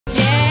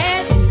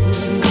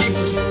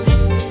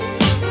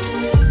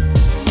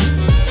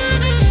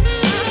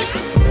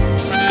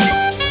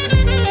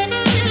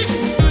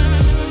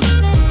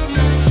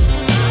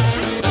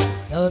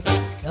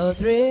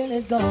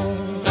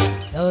gone.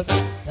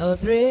 No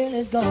thrill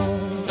is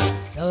gone.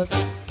 No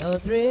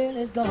thrill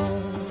is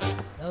gone.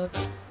 No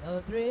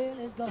thrill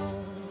is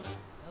gone.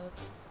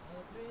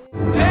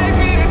 Take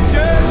me to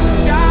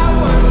church, I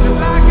worship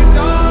like a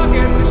dog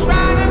at the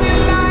shrine of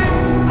your life.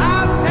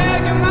 I'll tell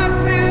you my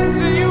sins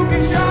so you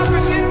can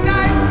sharpen your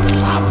knife.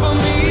 Offer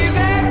me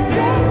that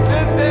gift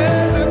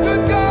instead of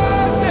good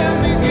God, let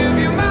me give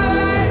you my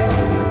life.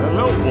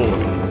 Hello,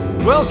 boys.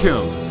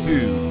 Welcome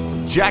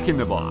to Jack in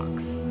the Box.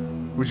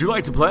 Would you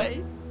like to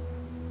play?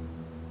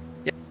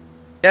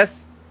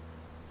 Yes.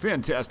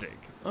 Fantastic.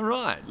 All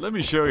right, let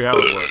me show you how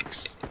it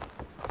works.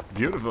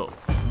 Beautiful.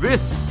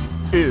 This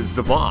is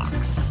the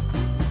box.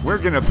 We're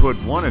gonna put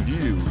one of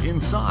you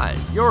inside.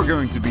 You're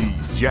going to be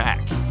Jack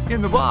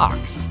in the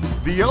box.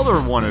 The other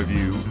one of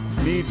you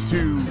needs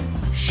to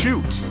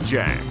shoot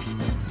Jack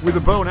with a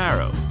bow and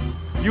arrow.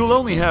 You'll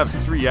only have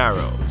 3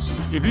 arrows.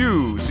 If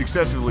you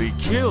successfully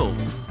kill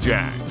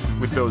Jack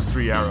with those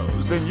 3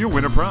 arrows, then you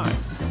win a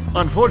prize.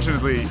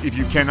 Unfortunately, if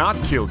you cannot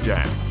kill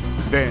Jack,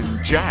 then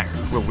Jack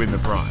will win the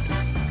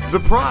prize. The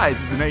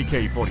prize is an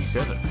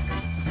AK-47.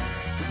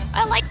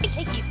 I like the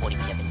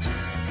AK-47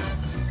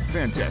 too.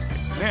 Fantastic.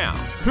 Now,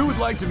 who would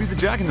like to be the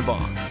Jack in the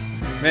Box?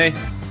 Me.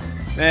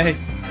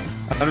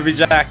 I'm gonna be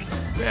Jack.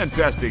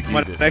 Fantastic,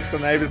 My Ethan. next door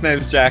neighbor's name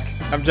is Jack.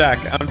 I'm Jack.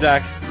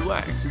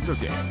 Relax, it's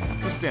okay.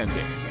 Just stand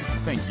there.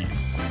 Thank you.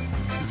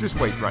 Just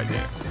wait right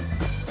there.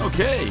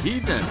 Okay,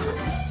 Ethan,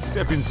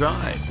 step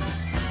inside.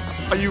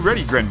 Are you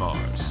ready,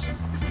 Grenmars?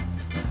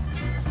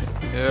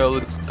 Yeah,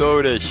 let's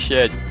do this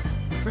shit.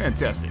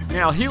 Fantastic.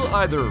 Now, he'll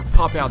either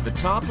pop out the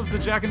top of the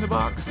Jack in the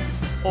Box,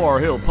 or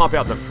he'll pop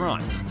out the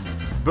front.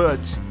 But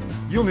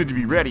you'll need to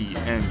be ready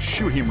and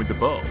shoot him with the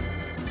bow.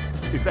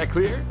 Is that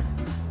clear?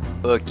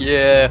 Look,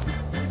 yeah.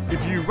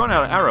 If you run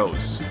out of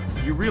arrows,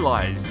 you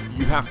realize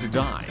you have to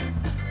die.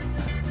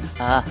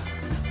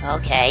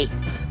 Okay.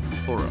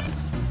 Alright,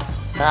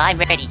 I'm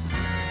ready.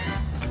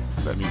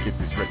 let me get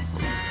this ready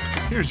for you.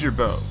 Here's your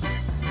bow.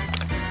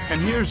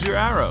 And here's your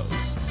arrows.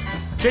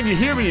 Can you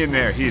hear me in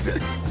there,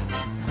 Heathen?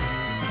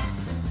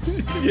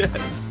 Yes.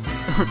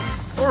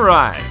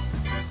 Alright.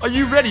 Are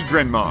you ready,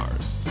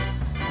 Grenmars?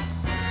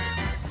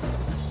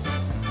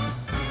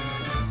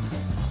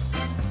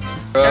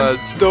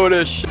 Let's do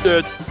this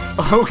shit.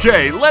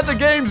 Okay, let the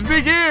games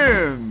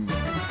begin!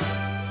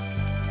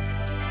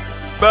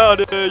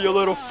 About here, you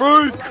little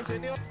freak.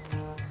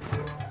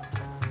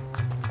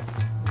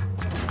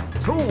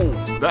 Cool,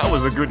 that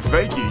was a good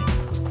fakie.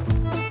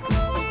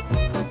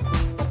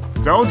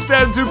 Don't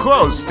stand too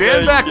close.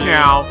 Stand back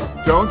now.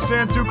 Don't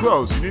stand too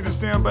close. You need to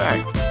stand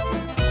back.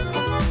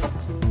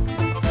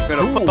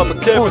 Gonna pop a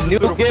kid with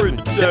this little freak.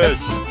 Yes.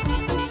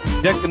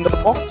 Jack in the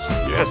box.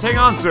 Yes, hang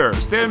on, sir.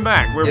 Stand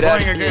back. We're Get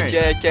out playing of a here,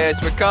 game.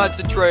 jackass. We're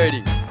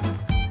concentrating.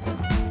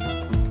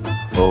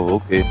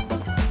 Oh, okay.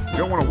 You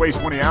don't want to waste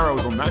 20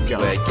 arrows on that Where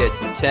guy. it gets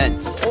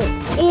intense.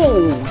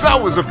 Oh,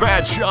 that was a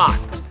bad shot.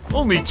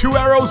 Only 2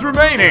 arrows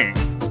remaining.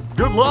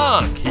 Good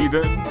luck,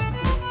 heathen.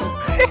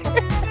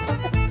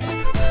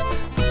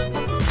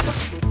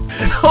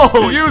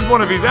 Oh, use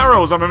one of these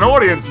arrows on an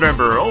audience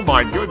member. Oh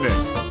my goodness.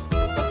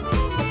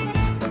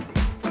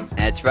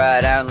 That's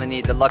right, I only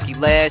need the lucky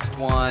last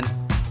one.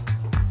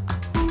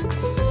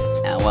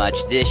 Now watch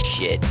this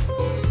shit.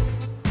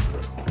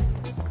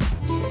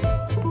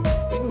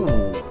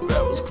 Ooh,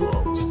 that was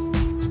close.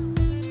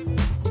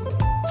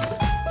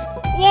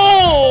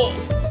 Whoa!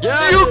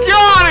 Yeah, You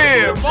got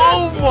him!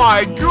 Oh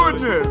my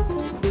goodness!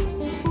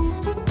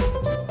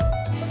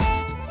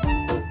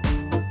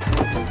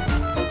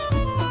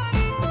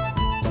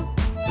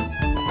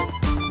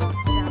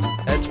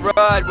 That's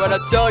right, when I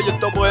tell you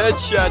double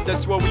headshot,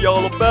 that's what we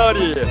all about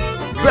here.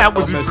 That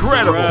was Don't mess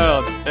incredible!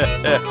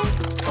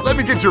 around. Let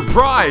me get your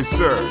prize,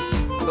 sir.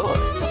 Of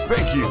course.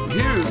 Thank you.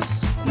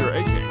 Here's your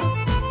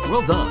AK.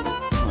 Well done.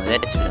 Oh,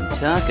 that's what I'm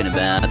talking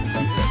about.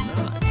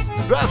 Yeah,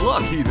 nice. Bad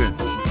luck, heathen.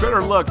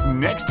 Better luck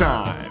next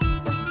time.